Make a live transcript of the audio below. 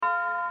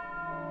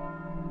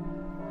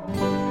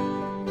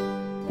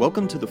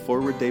Welcome to the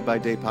Forward Day by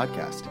Day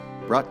podcast,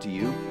 brought to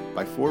you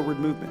by Forward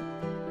Movement.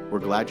 We're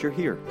glad you're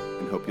here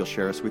and hope you'll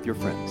share us with your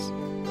friends.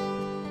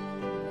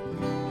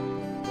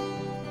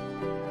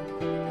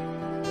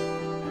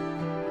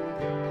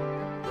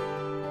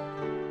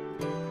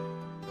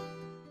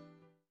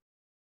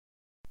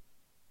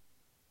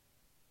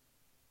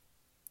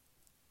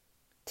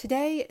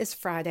 Today is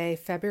Friday,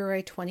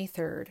 February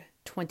 23rd,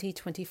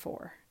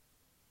 2024.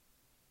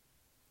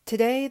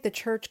 Today, the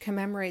Church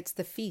commemorates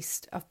the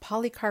feast of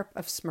Polycarp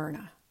of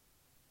Smyrna.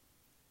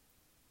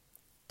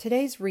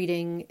 Today's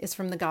reading is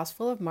from the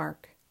Gospel of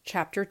Mark,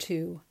 chapter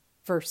 2,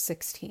 verse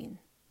 16.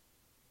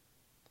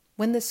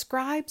 When the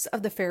scribes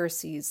of the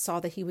Pharisees saw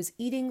that he was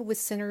eating with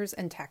sinners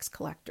and tax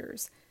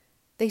collectors,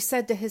 they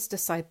said to his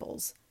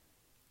disciples,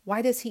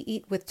 "Why does he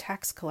eat with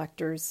tax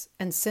collectors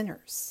and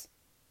sinners?"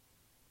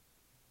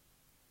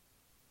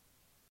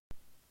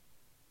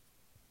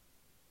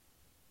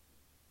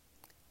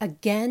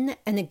 Again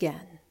and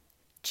again,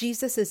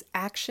 Jesus'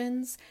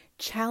 actions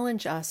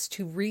challenge us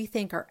to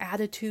rethink our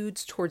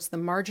attitudes towards the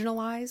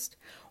marginalized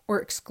or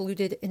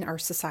excluded in our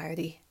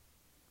society.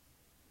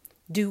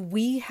 Do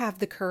we have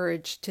the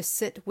courage to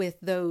sit with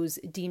those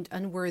deemed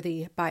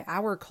unworthy by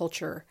our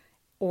culture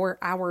or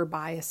our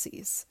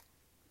biases?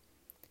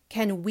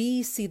 Can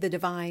we see the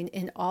divine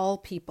in all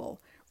people,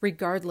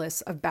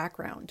 regardless of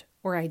background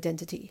or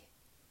identity?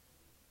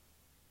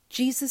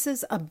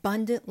 Jesus'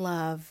 abundant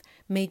love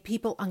made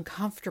people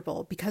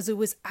uncomfortable because it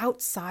was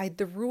outside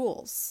the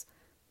rules.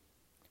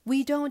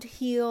 We don't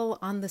heal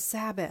on the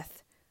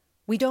Sabbath.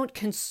 We don't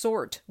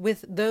consort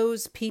with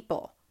those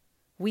people.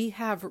 We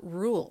have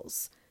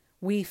rules.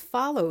 We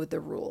follow the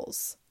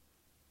rules.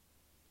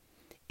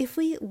 If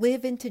we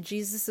live into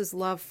Jesus'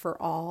 love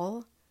for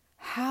all,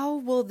 how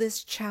will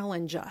this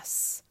challenge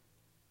us?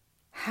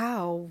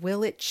 How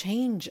will it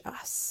change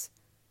us?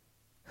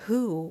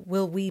 Who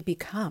will we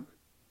become?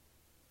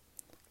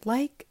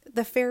 Like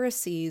the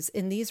Pharisees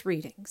in these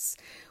readings,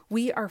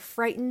 we are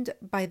frightened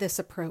by this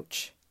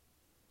approach.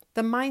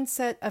 The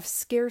mindset of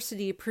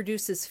scarcity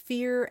produces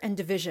fear and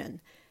division.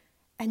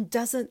 And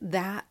doesn't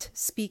that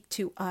speak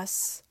to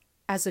us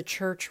as a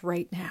church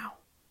right now?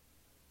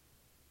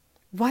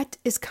 What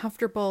is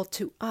comfortable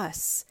to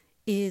us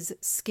is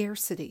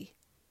scarcity.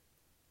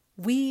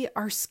 We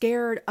are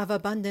scared of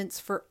abundance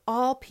for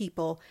all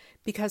people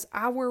because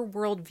our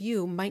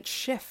worldview might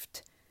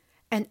shift,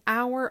 and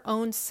our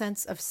own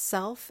sense of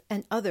self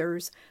and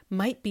others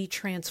might be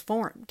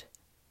transformed.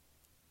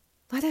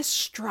 Let us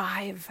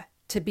strive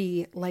to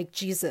be like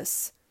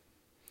Jesus,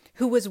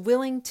 who was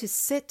willing to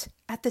sit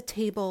at the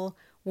table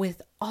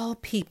with all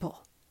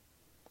people,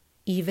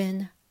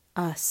 even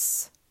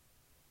us.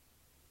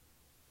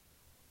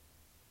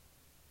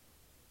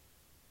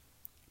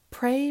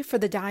 Pray for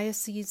the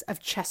Diocese of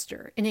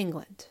Chester in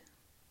England.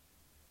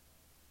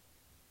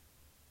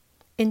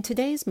 In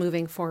today's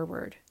Moving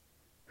Forward,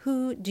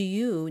 who do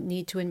you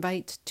need to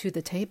invite to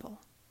the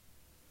table?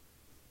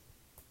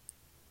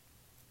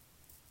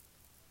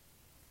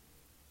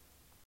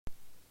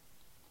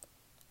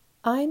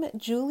 I'm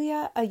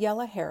Julia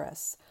Ayala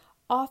Harris,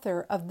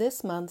 author of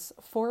this month's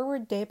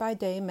Forward Day by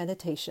Day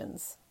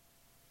Meditations.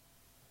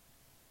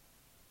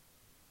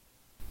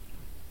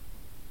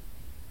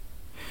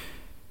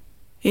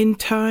 In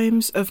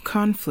times of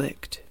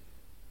conflict,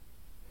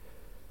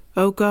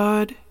 O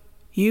God,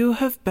 you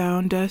have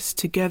bound us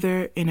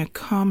together in a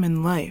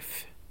common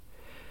life.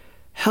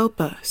 Help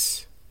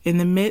us, in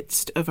the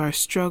midst of our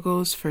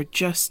struggles for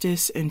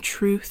justice and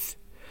truth,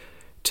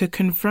 to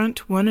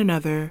confront one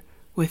another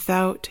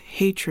without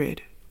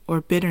hatred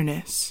or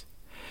bitterness,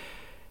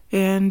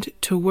 and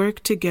to work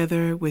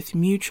together with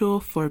mutual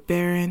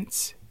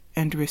forbearance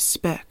and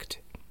respect.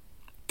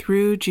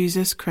 Through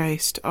Jesus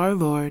Christ our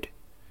Lord.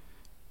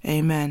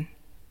 Amen.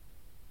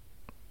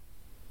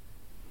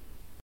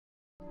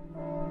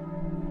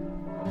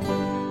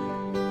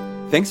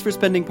 Thanks for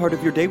spending part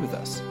of your day with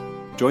us.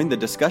 Join the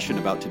discussion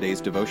about today's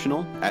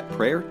devotional at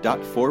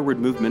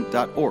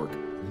prayer.forwardmovement.org,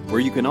 where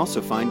you can also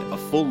find a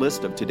full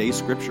list of today's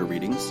scripture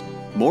readings,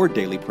 more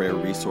daily prayer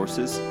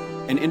resources,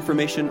 and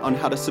information on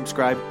how to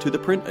subscribe to the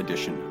print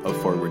edition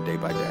of Forward Day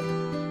by Day.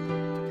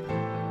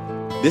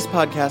 This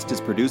podcast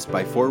is produced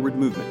by Forward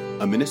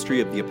Movement, a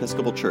ministry of the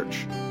Episcopal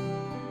Church.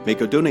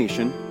 Make a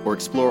donation or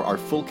explore our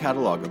full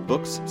catalog of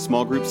books,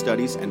 small group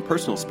studies, and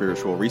personal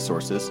spiritual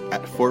resources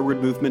at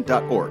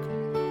forwardmovement.org.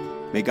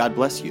 May God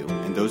bless you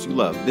and those you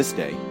love this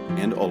day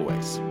and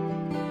always.